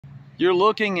You're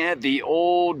looking at the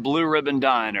old Blue Ribbon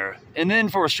Diner, and then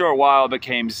for a short while it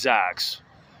became Zack's.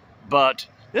 But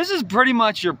this is pretty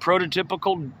much your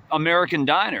prototypical American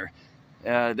diner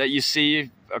that you see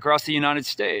across the United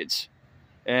States.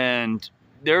 And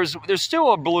there's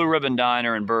still a Blue Ribbon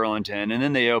Diner in Burlington, and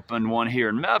then they opened one here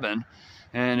in Mebane,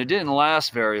 and it didn't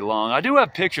last very long. I do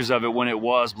have pictures of it when it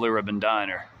was Blue Ribbon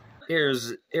Diner.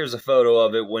 Here's a photo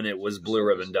of it when it was Blue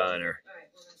Ribbon Diner.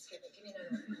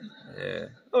 Yeah,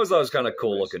 I always thought it was kind of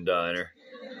cool looking diner.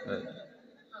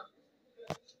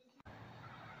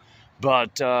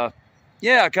 But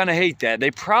yeah, I kind of hate that.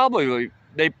 They probably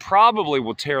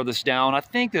will tear this down. I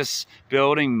think this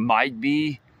building might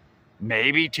be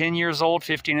maybe 10 years old,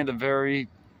 15 at the very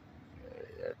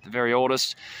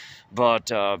oldest. But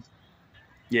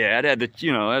yeah, it had the,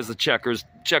 you know, as the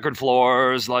checkered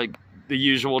floors like the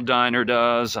usual diner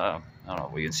does. I don't know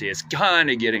if we can see. It's kind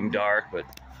of getting dark, but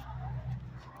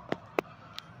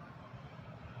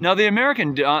now the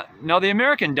American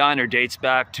diner dates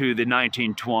back to the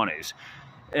 1920s,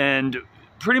 and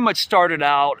pretty much started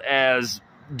out as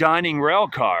dining rail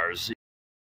cars,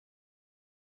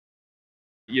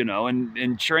 you know,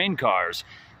 and train cars.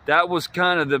 That was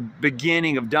kind of the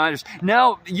beginning of diners.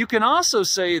 Now, you can also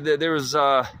say that there was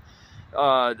the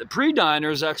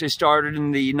pre-diners actually started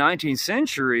in the 19th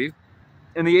century,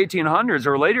 in the 1800s,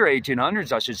 or later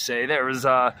 1800s, I should say. There was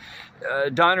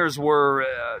diners were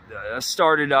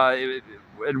started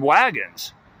in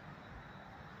wagons.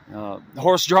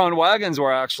 Horse-drawn wagons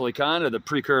were actually kind of the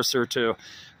precursor to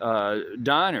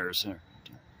diners.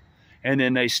 And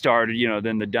then they started, you know,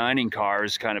 then the dining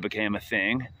cars kind of became a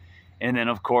thing. And then,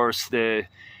 of course, the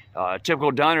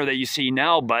typical diner that you see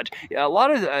now. But a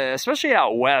lot of, especially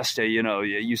out west, you know,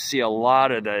 you see a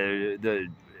lot of the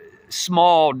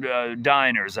small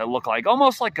diners that look like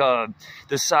almost like the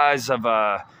size of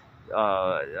a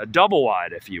double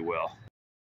wide, if you will.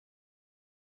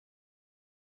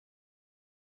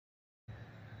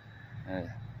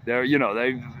 They're, you know,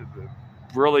 they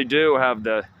really do have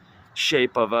the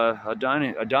shape of a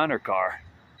diner car.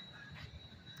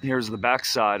 Here's the back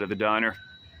side of the diner.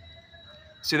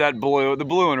 See that blue? The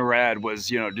blue and red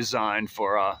was, you know, designed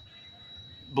for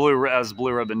Blue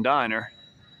Ribbon Diner.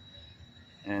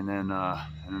 And then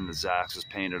the Zack's was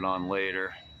painted on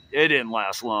later. It didn't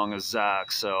last long as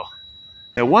Zack's, so.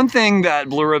 Now, one thing that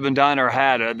Blue Ribbon Diner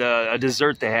had, a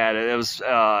dessert they had, it was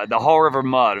the Haw River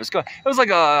Mud. It was like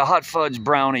a hot fudge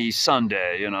brownie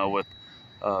sundae, you know, with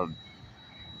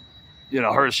you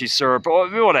know, Hershey syrup or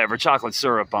whatever, chocolate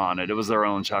syrup on it. It was their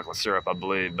own chocolate syrup, I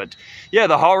believe. But yeah,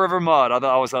 the Haw River Mud. I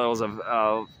always thought it was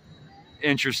a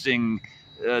interesting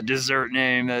dessert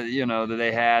name that, you know, that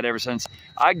they had ever since.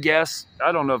 I guess,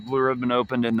 I don't know if Blue Ribbon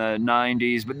opened in the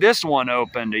 90s, but this one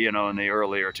opened, you know, in the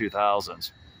earlier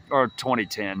 2000s or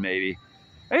 2010 maybe.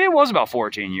 Maybe it was about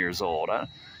 14 years old. I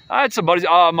had some buddies.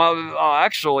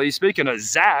 Actually, speaking of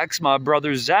Zack's, my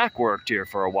brother Zach worked here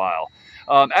for a while.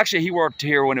 Actually, he worked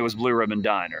here when it was Blue Ribbon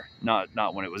Diner, not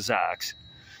when it was Zack's.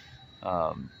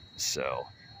 So,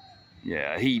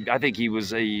 yeah, I think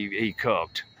he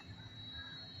cooked.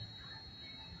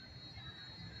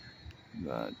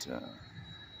 But,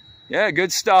 yeah,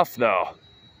 good stuff, though.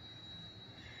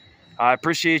 I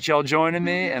appreciate y'all joining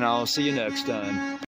me, and I'll see you next time.